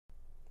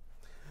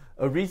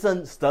A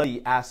recent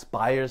study asked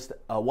buyers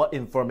what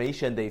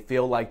information they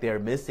feel like they're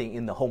missing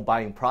in the home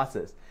buying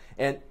process.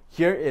 And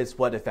here is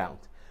what it found.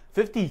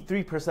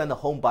 53% of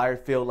home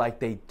buyers feel like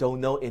they don't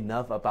know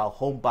enough about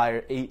home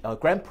buyer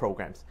grant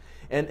programs.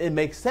 And it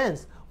makes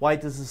sense why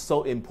this is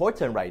so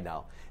important right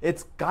now.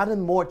 It's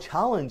gotten more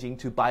challenging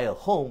to buy a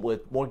home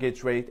with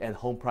mortgage rate and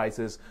home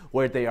prices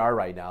where they are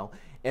right now.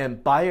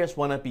 And buyers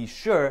want to be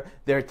sure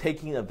they're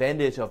taking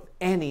advantage of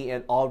any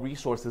and all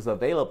resources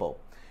available.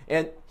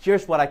 And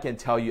here's what I can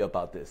tell you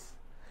about this.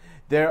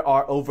 There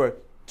are over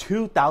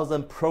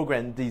 2,000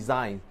 programs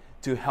designed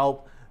to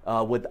help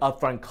with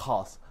upfront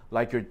costs,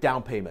 like your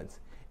down payments.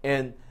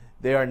 And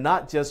they are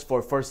not just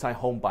for first-time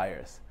home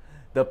buyers.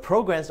 The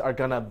programs are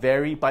gonna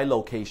vary by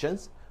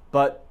locations,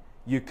 but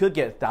you could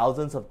get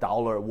thousands of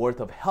dollars worth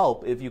of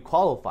help if you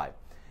qualify.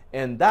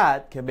 And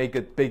that can make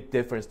a big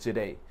difference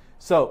today.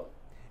 So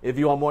if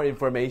you want more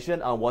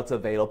information on what's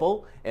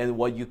available and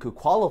what you could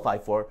qualify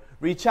for,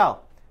 reach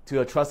out to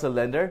a trusted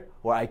lender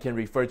or I can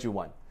refer you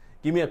one.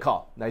 Give me a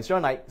call,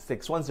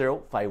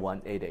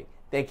 909-610-5188.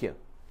 Thank you.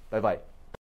 Bye-bye.